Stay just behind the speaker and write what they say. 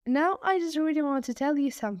Now I just really want to tell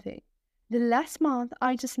you something. The last month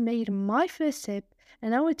I just made my first step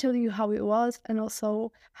and I will tell you how it was and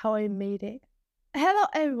also how I made it. Hello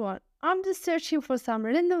everyone, I'm just searching for some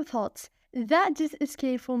random thoughts that just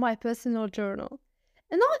escaped from my personal journal.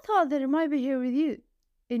 And I thought that it might be here with you.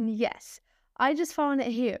 And yes, I just found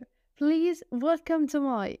it here. Please welcome to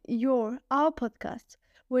our podcast,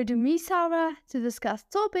 where we meet Sarah to discuss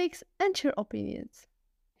topics and share opinions.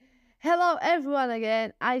 Hello everyone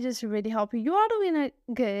again. I just really hope you are doing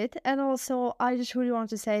good. And also, I just really want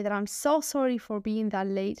to say that I'm so sorry for being that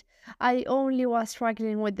late. I only was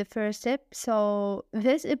struggling with the first step, so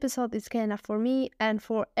this episode is kind of for me and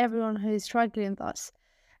for everyone who is struggling with us.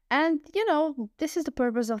 And this is the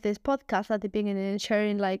purpose of this podcast at the beginning,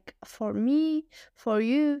 sharing like for me, for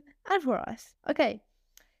you, and for us. Okay,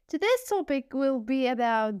 today's topic will be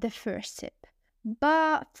about the first step.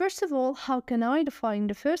 But first of all, how can I define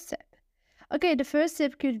the first step? Okay, the first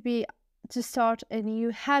step could be to start a new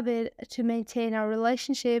habit, to maintain a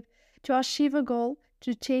relationship, to achieve a goal,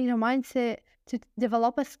 to change a mindset, to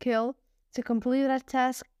develop a skill, to complete a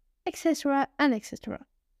task, etc. and etc.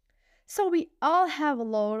 So we all have a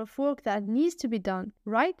lot of work that needs to be done,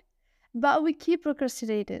 right? But we keep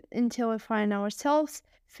procrastinating until we find ourselves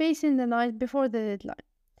facing the night before the deadline.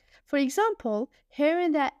 For example,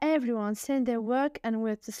 hearing that everyone sent their work and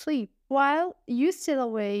went to sleep while you still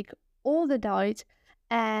awake all the night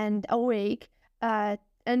and awake, and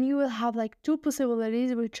you will have like two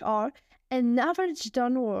possibilities, which are an average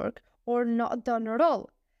done work or not done at all.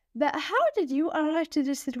 But how did you arrive to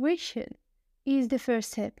this situation? Is the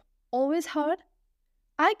first step always hard?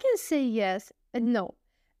 I can say yes and no,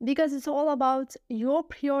 because it's all about your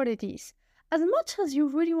priorities. As much as you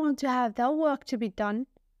really want to have that work to be done,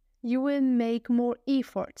 you will make more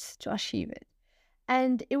efforts to achieve it.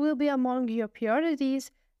 And it will be among your priorities,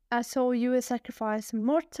 so you will sacrifice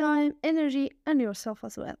more time, energy, and yourself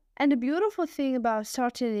as well. And the beautiful thing about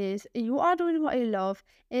starting is you are doing what you love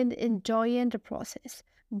and enjoying the process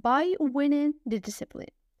by winning the discipline.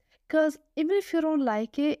 Because even if you don't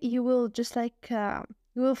like it, you will just you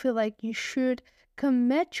will feel like you should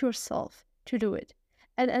commit yourself to do it.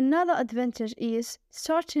 And another advantage is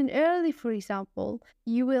starting early, for example,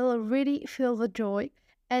 you will really feel the joy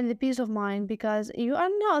and the peace of mind because you are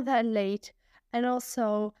not that late. And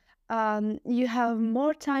also, you have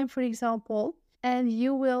more time, for example, and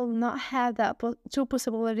you will not have that two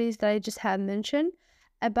possibilities that I just had mentioned.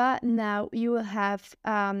 But now you will have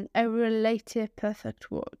a relative perfect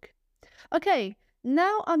work. Okay,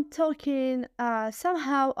 now I'm talking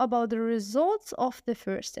somehow about the results of the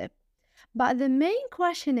first step. But the main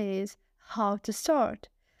question is how to start.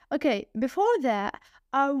 Okay, before that,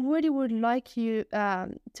 I really would like you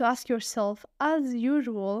to ask yourself, as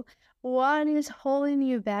usual, what is holding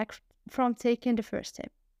you back from taking the first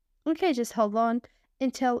step? Okay, just hold on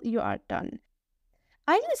until you are done.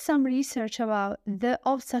 I did some research about the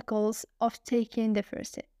obstacles of taking the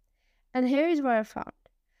first step, and here is what I found.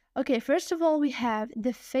 Okay, first of all, we have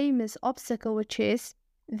the famous obstacle, which is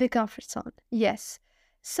the comfort zone. Yes.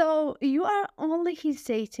 So you are only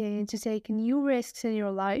hesitating to take new risks in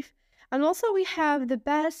your life. And also, we have the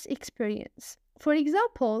best experience. For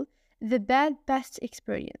example, the best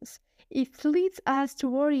experience. It leads us to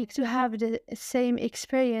worry to have the same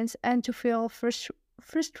experience and to feel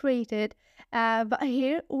frustrated. But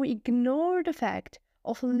here, we ignore the fact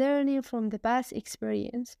of learning from the past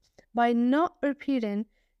experience by not repeating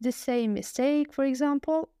the same mistake, for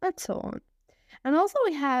example, and so on. And also,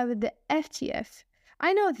 we have the FTF.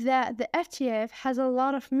 I know that the FTF has a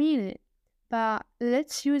lot of meaning, but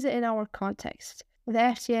let's use it in our context. The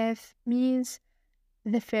FTF means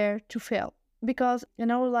the fear to fail, because in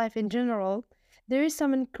our life in general, there is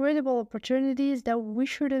some incredible opportunities that we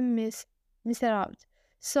shouldn't miss it out.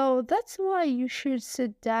 So that's why you should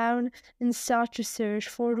sit down and start to search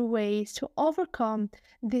for the ways to overcome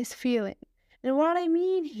this feeling. And what I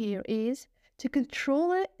mean here is to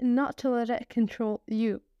control it, not to let it control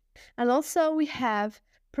you. And also, we have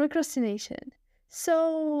procrastination.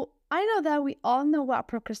 So, I know that we all know what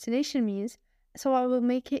procrastination means, so I will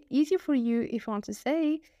make it easy for you if you want to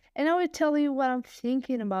say, and I will tell you what I'm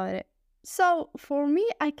thinking about it. So, for me,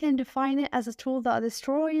 I can define it as a tool that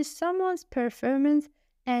destroys someone's performance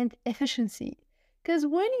and efficiency. Because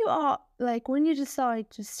when you decide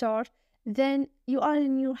to start, then you are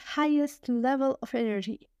in your highest level of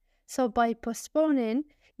energy. So by postponing,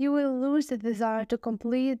 you will lose the desire to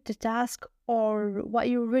complete the task or what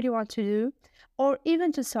you really want to do, or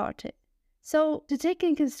even to start it. So to take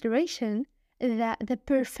in consideration that the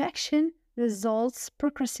perfection results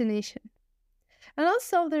procrastination. And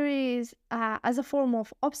also there is, as a form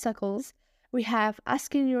of obstacles, we have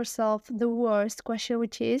asking yourself the worst question,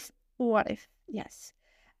 which is, what if? Yes.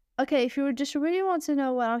 Okay, if you just really want to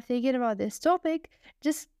know what I'm thinking about this topic,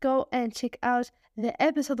 just go and check out the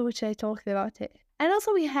episode which I talked about it. And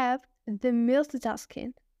also we have the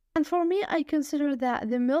multitasking. And for me, I consider that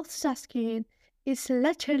the multitasking is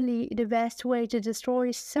literally the best way to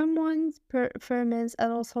destroy someone's performance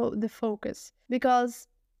and also the focus. Because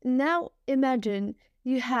now imagine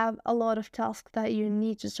you have a lot of tasks that you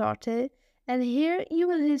need to start it, and here you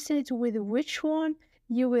will decide with which one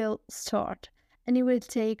you will start, and you will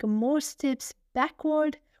take more steps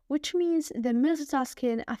backward, which means the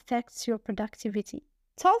multitasking affects your productivity.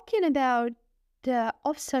 Talking about the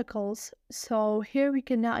obstacles, so here we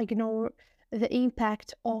cannot ignore the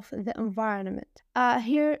impact of the environment.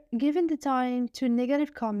 Here, given the time to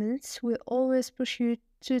negative comments will always push you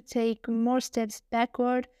to take more steps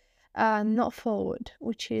backward, not forward,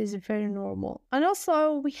 which is very normal. And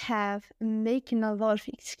also, we have making a lot of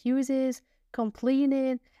excuses,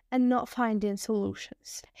 complaining, and not finding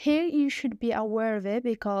solutions. Here, you should be aware of it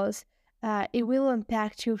because it will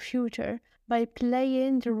impact your future by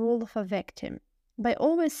playing the role of a victim, by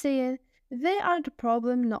always saying, they are the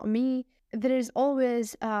problem, not me. There is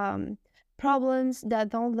always problems that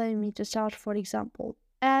don't let me to start, for example.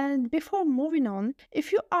 And before moving on,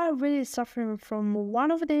 if you are really suffering from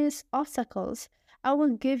one of these obstacles, I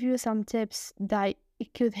will give you some tips that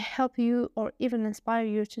it could help you or even inspire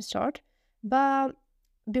you to start. But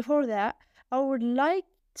before that, I would like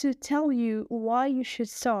to tell you why you should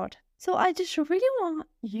start. So I just really want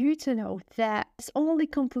you to know that it's only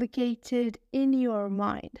complicated in your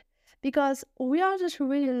mind because we are just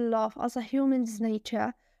really love as a human's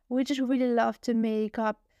nature. We just really love to make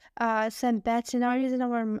up some bad scenarios in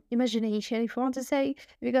our imagination, if you want to say,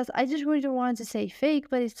 because I just really don't want to say fake,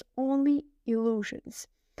 but it's only illusions.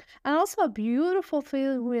 And also, a beautiful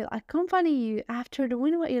feeling will accompany you after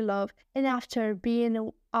doing what you love and after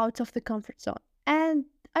being out of the comfort zone. And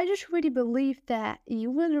I just really believe that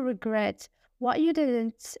you will regret what you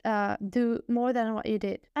didn't do more than what you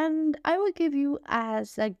did. And I will give you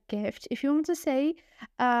as a gift, if you want to say,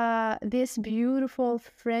 this beautiful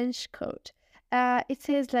French quote. It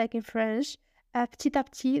says, like in French, petit à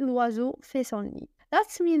petit, l'oiseau fait son nid. That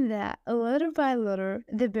means that little by little,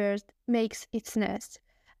 the bird makes its nest,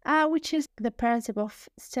 which is the principle of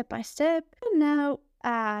step by step. And now,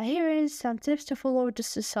 here is some tips to follow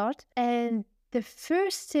just to start. And the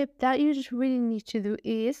first step that you just really need to do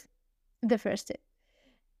is the first step.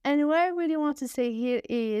 And what I really want to say here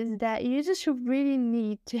is that you just really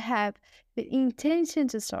need to have the intention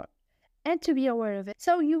to start and to be aware of it.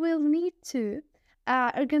 So you will need to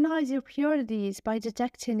organize your priorities by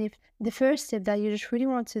detecting if the first step that you just really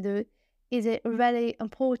want to do is it really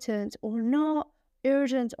important or not,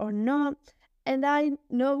 urgent or not. And I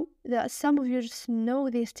know that some of you just know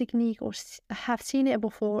this technique or have seen it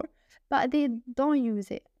before, but they don't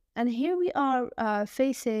use it. And here we are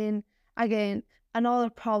facing, again, another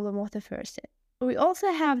problem with the first step. We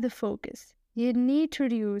also have the focus. You need to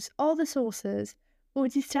reduce all the sources or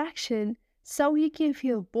distraction so you can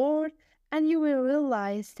feel bored and you will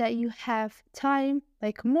realize that you have time,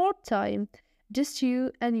 like more time, just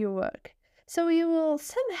you and your work. So you will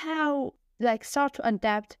somehow like start to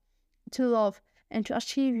adapt to love and to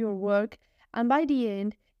achieve your work, and by the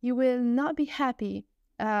end you will not be happy.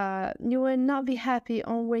 You will not be happy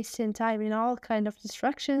on wasting time in all kind of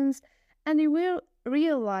distractions, and you will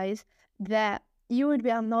realize that you would be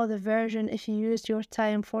another version if you used your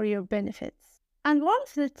time for your benefits. And one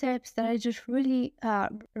of the tips that I just really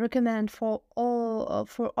recommend for all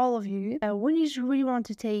of you, when you just really want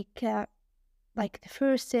to take like the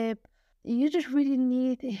first step, you just really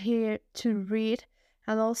need here to read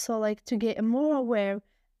and also like to get more aware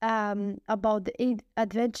about the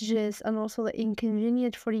advantages and also the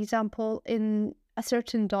inconvenience, for example, in a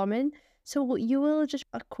certain domain. So you will just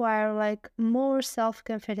acquire like more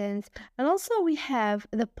self-confidence. And also we have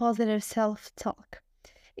the positive self-talk.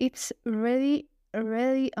 It's really,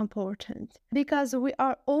 really important because we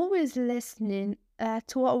are always listening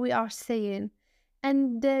to what we are saying.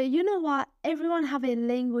 And you know what? Everyone have a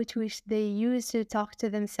language which they use to talk to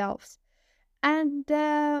themselves. And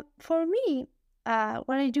for me,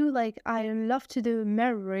 when I do like, I love to do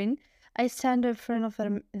mirroring. I stand in front of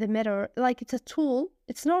the mirror. Like it's a tool.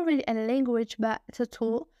 It's not really a language, but it's a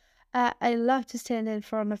tool. I love to stand in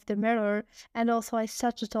front of the mirror, and also I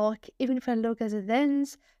start to talk, even if I look as a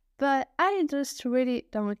dance. But I just really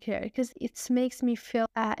don't care because it makes me feel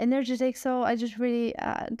energetic. So I just really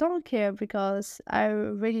don't care because I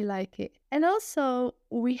really like it. And also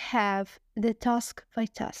we have the task by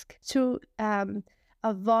task to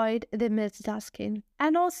avoid the multitasking,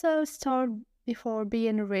 and also start before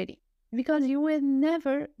being ready because you will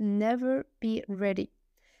never be ready.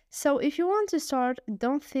 So if you want to start,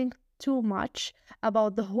 don't think too much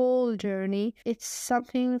about the whole journey. It's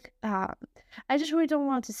something I just really don't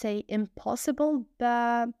want to say impossible,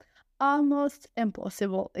 but almost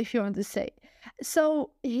impossible if you want to say. So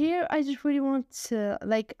here I just really want to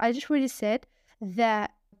I just really said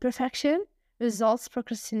that perfection results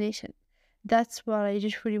procrastination. That's what I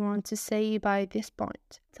just really want to say by this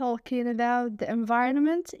point. Talking about the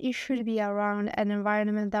environment, you should be around an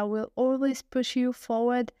environment that will always push you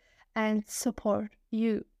forward and support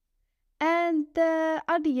you. And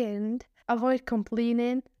at the end, avoid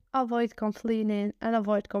complaining, and avoid complaining,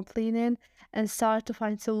 and start to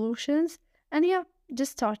find solutions. And yeah,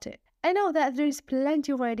 just start it. I know that there's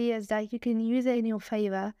plenty of ideas that you can use in your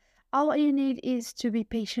favor. All you need is to be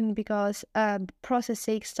patient because the process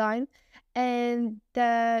takes time. And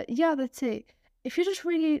yeah, that's it. If you don't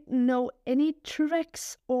really know any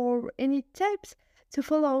tricks or any tips to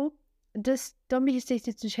follow, just don't be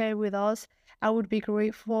hesitant to share with us. I would be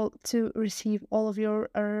grateful to receive all of your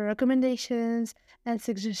recommendations and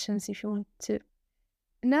suggestions if you want to.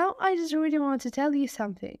 Now, I just really want to tell you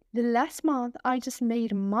something. The last month, I just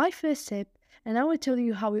made my first step, and I will tell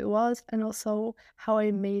you how it was and also how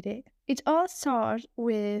I made it. It all started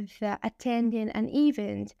with attending an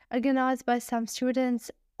event organized by some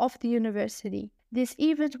students of the university. This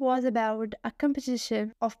event was about a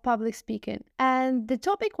competition of public speaking, and the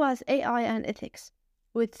topic was AI and ethics,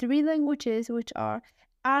 with three languages, which are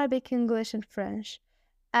Arabic, English, and French.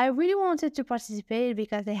 I really wanted to participate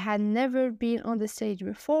because I had never been on the stage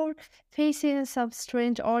before, facing some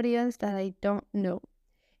strange audience that I don't know.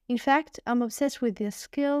 In fact, I'm obsessed with this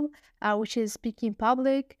skill, which is speaking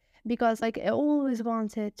public, because I always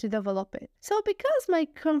wanted to develop it. So because my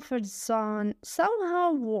comfort zone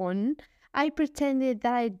somehow won, I pretended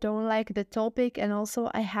that I don't like the topic and also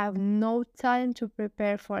I have no time to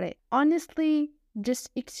prepare for it. Honestly, just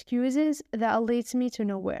excuses that leads me to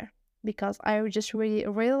nowhere because I just really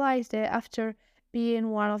realized it after being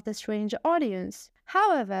one of the strange audience.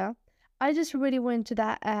 However, I just really went to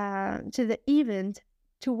the event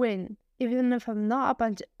to win, even if I'm not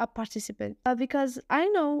a participant, because I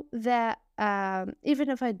know that even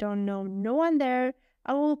if I don't know no one there,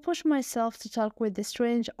 I will push myself to talk with the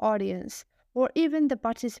strange audience or even the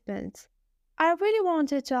participants. I really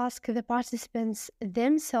wanted to ask the participants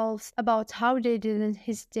themselves about how they didn't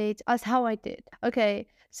hesitate as how I did. Okay,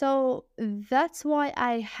 so that's why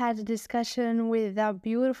I had a discussion with a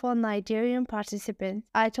beautiful Nigerian participant.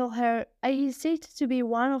 I told her I hesitated to be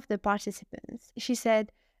one of the participants. She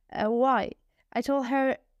said, why? I told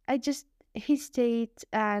her I just hesitate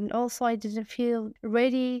and also I didn't feel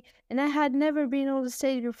ready and I had never been on the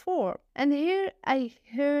stage before. And here I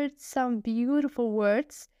heard some beautiful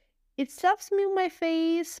words. It slaps me on my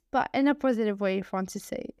face, but in a positive way, if I want to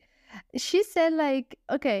say. She said, like,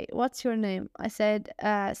 okay, what's your name? I said,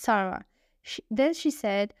 Sarah. Then she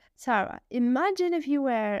said, Sarah, imagine if you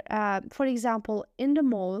were, for example, in the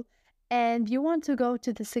mall and you want to go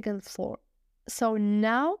to the second floor. So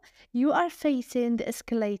now you are facing the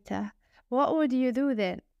escalator. What would you do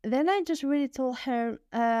then? Then I just really told her,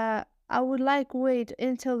 I would like wait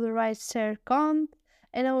until the right stair comes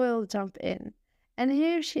and I will jump in. And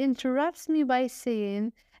here she interrupts me by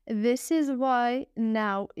saying, this is why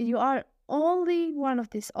now you are only one of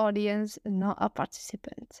this audience, not a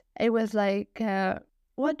participant. It was like,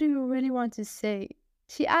 what do you really want to say?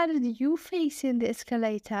 She added, you facing the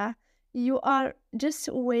escalator, you are just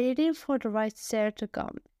waiting for the right stair to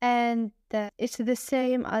come. And it's the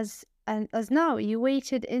same as now. You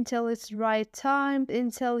waited until it's right time,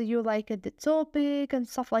 until you like the topic and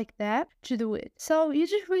stuff like that to do it. So you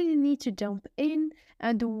just really need to jump in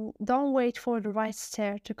and don't wait for the right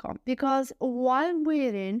stair to come. Because while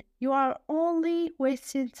waiting, you are only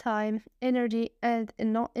wasting time, energy, and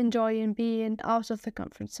not enjoying being out of the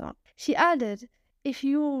comfort zone. She added, if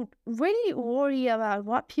you really worry about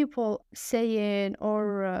what people saying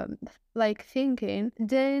or like thinking,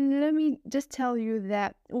 then let me just tell you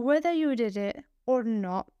that whether you did it or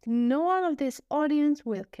not, no one of this audience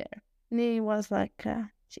will care. And it was like,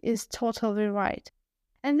 she is totally right.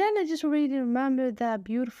 And then I just really remember that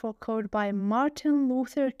beautiful quote by Martin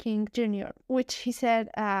Luther King Jr., which he said,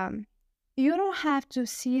 you don't have to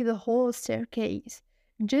see the whole staircase,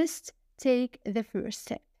 just take the first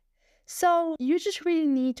step. So you just really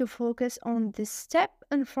need to focus on the step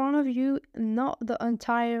in front of you, not the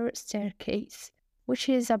entire staircase, which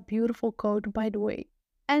is a beautiful quote, by the way.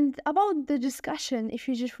 And about the discussion, if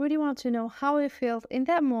you just really want to know how I felt in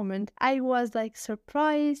that moment, I was like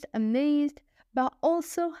surprised, amazed, but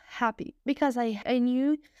also happy because I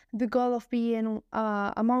knew the goal of being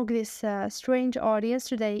among this strange audience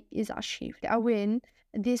today is achieved. I win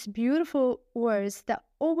these beautiful words that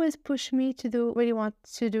always push me to do what I want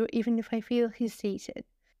to do, even if I feel hesitated.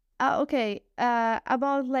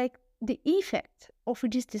 About like the effect of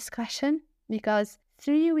this discussion, because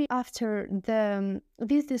 3 weeks after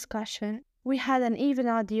this discussion, we had an event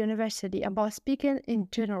at the university about speaking in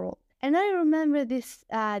general. And I remember this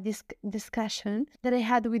discussion that I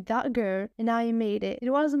had with that girl, and I made it. It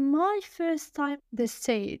was my first time the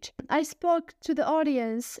stage. I spoke to the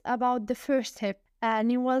audience about the first step,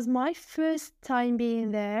 and it was my first time being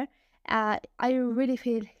there. I really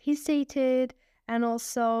feel hesitated and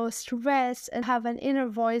also stressed and have an inner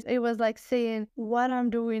voice. It was like saying what I'm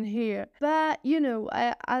doing here. But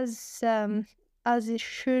as it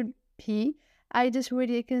should be, I just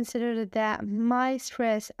really considered that my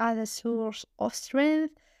stress as a source of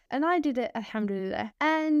strength, and I did it, alhamdulillah.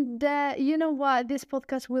 And you know what? This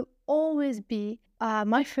podcast will always be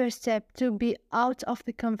my first step to be out of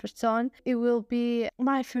the comfort zone. It will be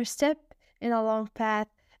my first step in a long path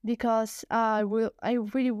because I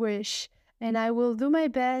really wish and I will do my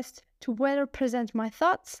best to better present my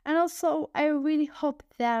thoughts. And also, I really hope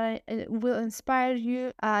that it will inspire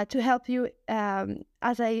you to help you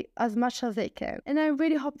as much as I can. And I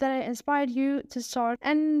really hope that I inspired you to start.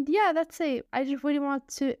 And yeah, that's it. I just really want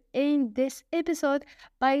to end this episode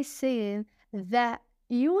by saying that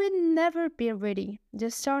you will never be ready.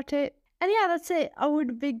 Just start it. And yeah, that's it. I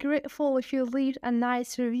would be grateful if you leave a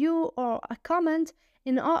nice review or a comment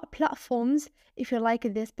in our platforms if you like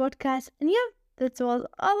this podcast. And yeah, that was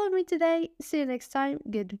all of me today. See you next time.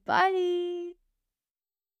 Goodbye.